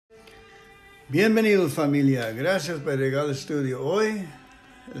Bienvenidos familia, gracias por llegar al estudio hoy,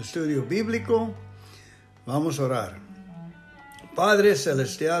 el estudio bíblico. Vamos a orar. Padre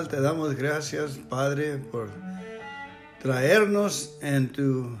Celestial, te damos gracias, Padre, por traernos en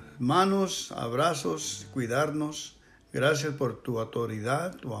tus manos, abrazos, cuidarnos. Gracias por tu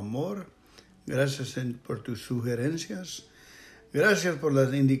autoridad, tu amor. Gracias por tus sugerencias. Gracias por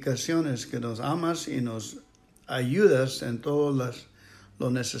las indicaciones que nos amas y nos ayudas en todo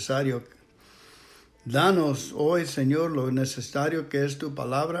lo necesario. Danos hoy, Señor, lo necesario que es tu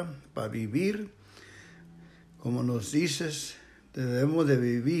palabra para vivir. Como nos dices, debemos de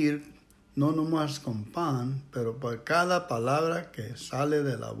vivir no nomás con pan, pero por cada palabra que sale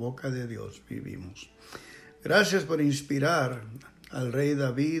de la boca de Dios vivimos. Gracias por inspirar al rey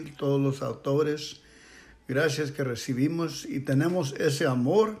David, todos los autores. Gracias que recibimos y tenemos ese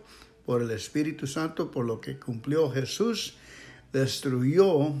amor por el Espíritu Santo, por lo que cumplió Jesús.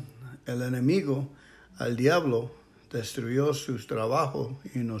 Destruyó el enemigo, al diablo, destruyó sus trabajos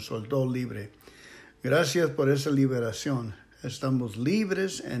y nos soltó libre. Gracias por esa liberación. Estamos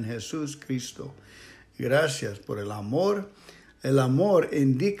libres en Jesús Cristo. Gracias por el amor. El amor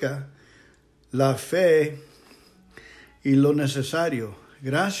indica la fe y lo necesario.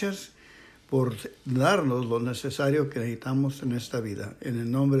 Gracias por darnos lo necesario que necesitamos en esta vida. En el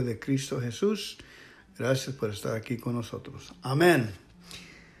nombre de Cristo Jesús, gracias por estar aquí con nosotros. Amén.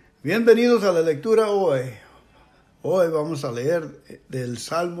 Bienvenidos a la lectura hoy. Hoy vamos a leer del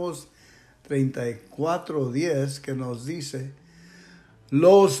Salmos 34:10 que nos dice: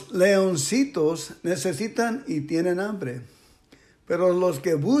 los leoncitos necesitan y tienen hambre, pero los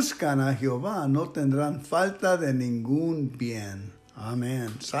que buscan a Jehová no tendrán falta de ningún bien.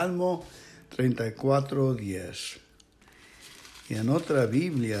 Amén. Salmo 34:10. Y en otra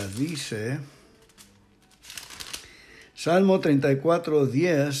Biblia dice, Salmo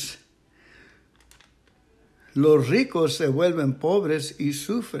 34:10, los ricos se vuelven pobres y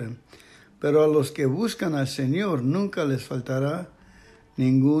sufren, pero a los que buscan al Señor nunca les faltará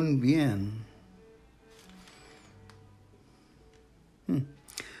ningún bien.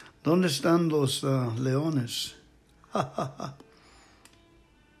 ¿Dónde están los leones?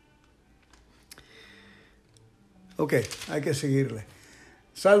 Ok, hay que seguirle.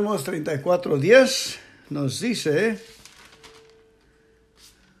 Salmos 34:10 nos dice: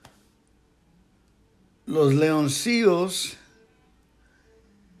 los leoncillos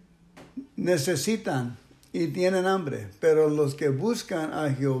necesitan y tienen hambre, pero los que buscan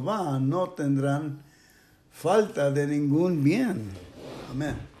a Jehová no tendrán falta de ningún bien.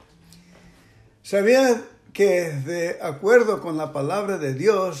 Amén. ¿Sabía que de acuerdo con la palabra de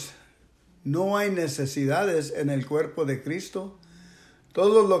Dios no hay necesidades en el cuerpo de Cristo?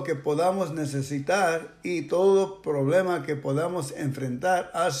 Todo lo que podamos necesitar y todo problema que podamos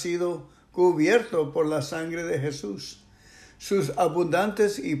enfrentar ha sido cubierto por la sangre de Jesús. Sus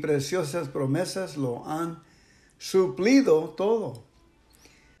abundantes y preciosas promesas lo han suplido todo.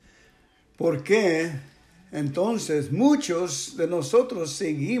 ¿Por qué entonces muchos de nosotros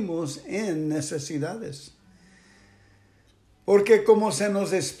seguimos en necesidades? Porque como se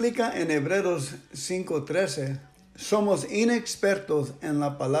nos explica en Hebreos 5:13, somos inexpertos en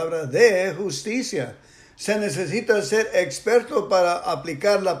la palabra de justicia. Se necesita ser experto para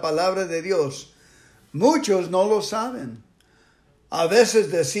aplicar la palabra de Dios. Muchos no lo saben. A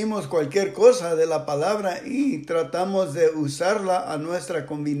veces decimos cualquier cosa de la palabra y tratamos de usarla a nuestra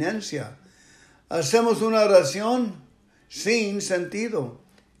conveniencia. Hacemos una oración sin sentido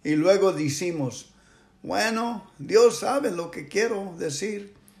y luego decimos, bueno, Dios sabe lo que quiero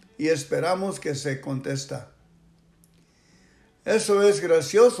decir, y esperamos que se contesta. Eso es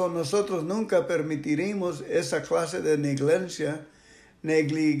gracioso. Nosotros nunca permitiremos esa clase de negligencia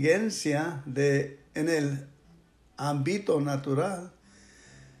en el ámbito natural.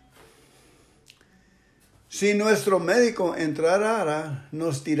 Si nuestro médico entrara,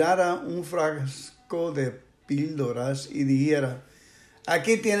 nos tirara un frasco de píldoras y dijera,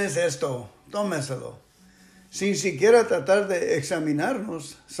 aquí tienes esto, tómeselo. Sin siquiera tratar de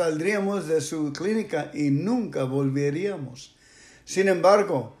examinarnos, saldríamos de su clínica y nunca volveríamos. Sin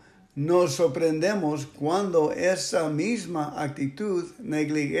embargo, nos sorprendemos cuando esa misma actitud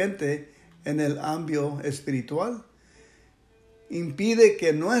negligente en el ámbito espiritual impide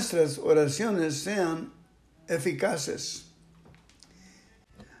que nuestras oraciones sean eficaces.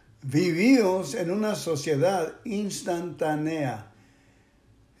 Vivimos en una sociedad instantánea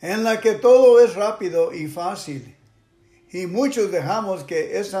en la que todo es rápido y fácil, y muchos dejamos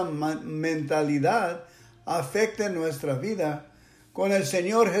que esa mentalidad afecte nuestra vida con el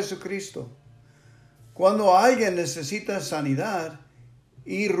Señor Jesucristo. Cuando alguien necesita sanidad,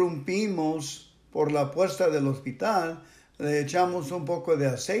 irrumpimos por la puerta del hospital, le echamos un poco de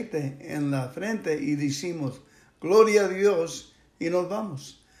aceite en la frente y decimos, gloria a Dios, y nos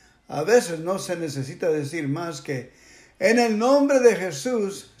vamos. A veces no se necesita decir más que, en el nombre de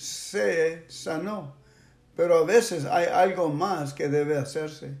Jesús se sanó. Pero a veces hay algo más que debe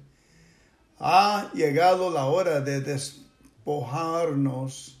hacerse. Ha llegado la hora de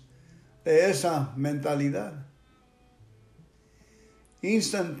despojarnos de esa mentalidad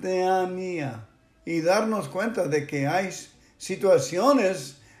instantánea y darnos cuenta de que hay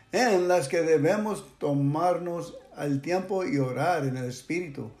situaciones en las que debemos tomarnos el tiempo y orar en el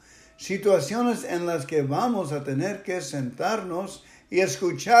Espíritu. Situaciones en las que vamos a tener que sentarnos y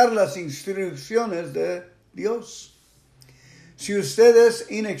escuchar las instrucciones de Dios. Si usted es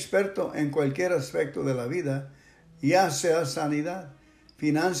inexperto en cualquier aspecto de la vida, ya sea sanidad,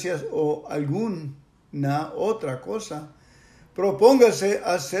 finanzas o alguna otra cosa, propóngase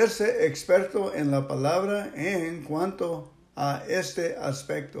hacerse experto en la palabra en cuanto a este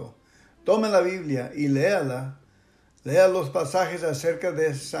aspecto. Tome la Biblia y léala. Lea los pasajes acerca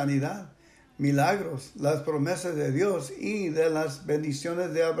de sanidad, milagros, las promesas de Dios y de las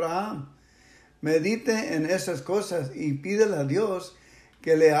bendiciones de Abraham. Medite en esas cosas y pídele a Dios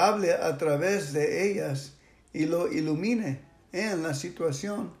que le hable a través de ellas y lo ilumine en la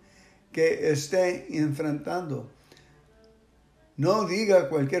situación que esté enfrentando. No diga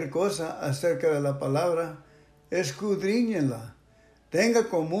cualquier cosa acerca de la palabra, escudriñela. Tenga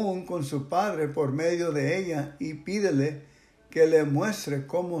común con su Padre por medio de ella y pídele que le muestre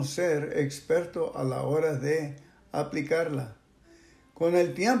cómo ser experto a la hora de aplicarla. Con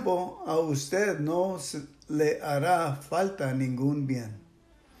el tiempo a usted no le hará falta ningún bien.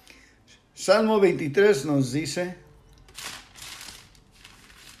 Salmo 23 nos dice,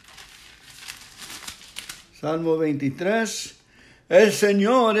 Salmo 23, el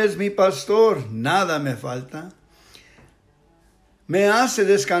Señor es mi pastor, nada me falta. Me hace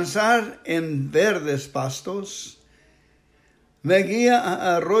descansar en verdes pastos, me guía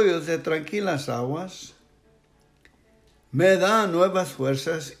a arroyos de tranquilas aguas, me da nuevas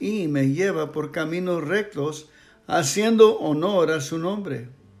fuerzas y me lleva por caminos rectos, haciendo honor a su nombre.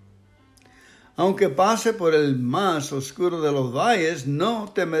 Aunque pase por el más oscuro de los valles,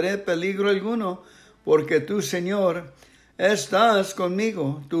 no temeré peligro alguno, porque tú, Señor, estás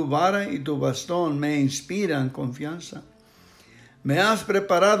conmigo. Tu vara y tu bastón me inspiran confianza. Me has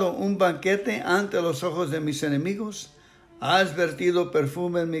preparado un banquete ante los ojos de mis enemigos, has vertido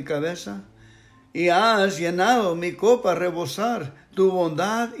perfume en mi cabeza y has llenado mi copa a rebosar. Tu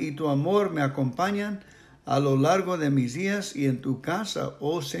bondad y tu amor me acompañan a lo largo de mis días y en tu casa,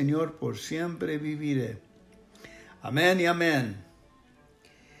 oh Señor, por siempre viviré. Amén y amén.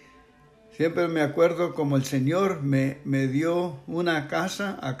 Siempre me acuerdo como el Señor me dio una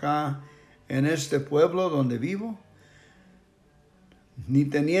casa acá en este pueblo donde vivo. Ni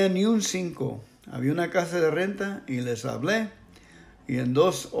tenía ni un 5. Había una casa de renta y les hablé. Y en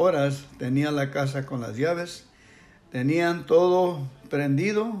 2 horas tenía la casa con las llaves. Tenían todo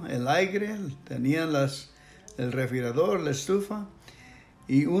prendido, el aire, tenían el refrigerador, la estufa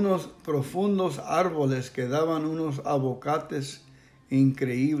y unos profundos árboles que daban unos aguacates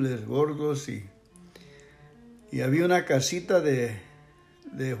increíbles, gordos. Y había una casita de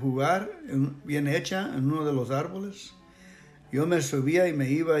jugar bien hecha en uno de los árboles. Yo me subía y me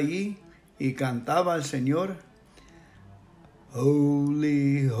iba allí y cantaba al Señor.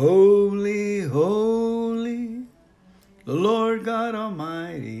 Holy, holy, holy, the Lord God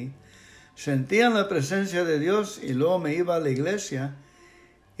Almighty. Sentía la presencia de Dios y luego me iba a la iglesia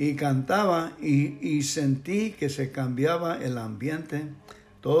y cantaba y sentí que se cambiaba el ambiente.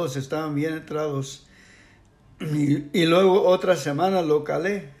 Todos estaban bien entrados. Y luego otra semana lo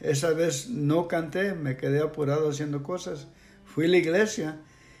calé. Esa vez no canté, me quedé apurado haciendo cosas. Fui a la iglesia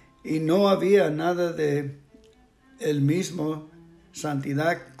y no había nada de el mismo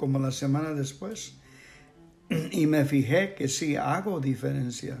santidad como la semana después. Y me fijé que sí hago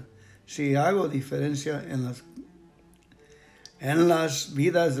diferencia. Sí hago diferencia en las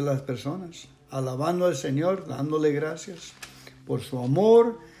vidas de las personas. Alabando al Señor, dándole gracias por su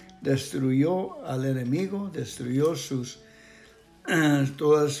amor. Destruyó al enemigo, destruyó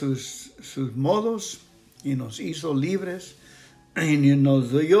todos sus modos y nos hizo libres. Y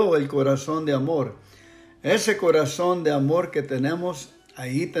nos dio el corazón de amor. Ese corazón de amor que tenemos,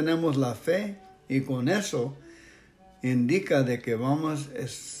 ahí tenemos la fe y con eso indica de que vamos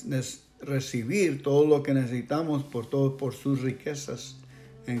a recibir todo lo que necesitamos por sus riquezas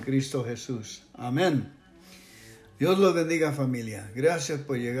en Cristo Jesús. Amén. Dios los bendiga, familia. Gracias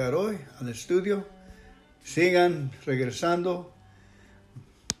por llegar hoy al estudio. Sigan regresando.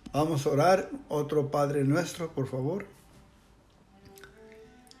 Vamos a orar. Otro Padre Nuestro, por favor.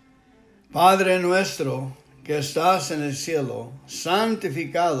 Padre nuestro que estás en el cielo,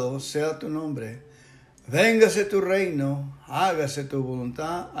 santificado sea tu nombre. Véngase tu reino, hágase tu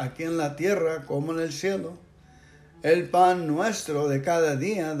voluntad aquí en la tierra como en el cielo. El pan nuestro de cada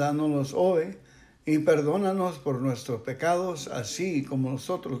día, dánoslo hoy, y perdónanos por nuestros pecados, así como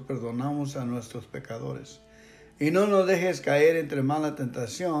nosotros perdonamos a nuestros pecadores. Y no nos dejes caer entre mala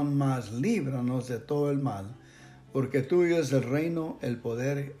tentación, mas líbranos de todo el mal. Porque tuyo es el reino, el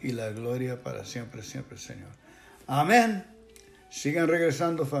poder y la gloria para siempre, siempre, Señor. Amén. Sigan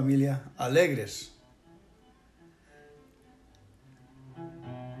regresando, familia, alegres.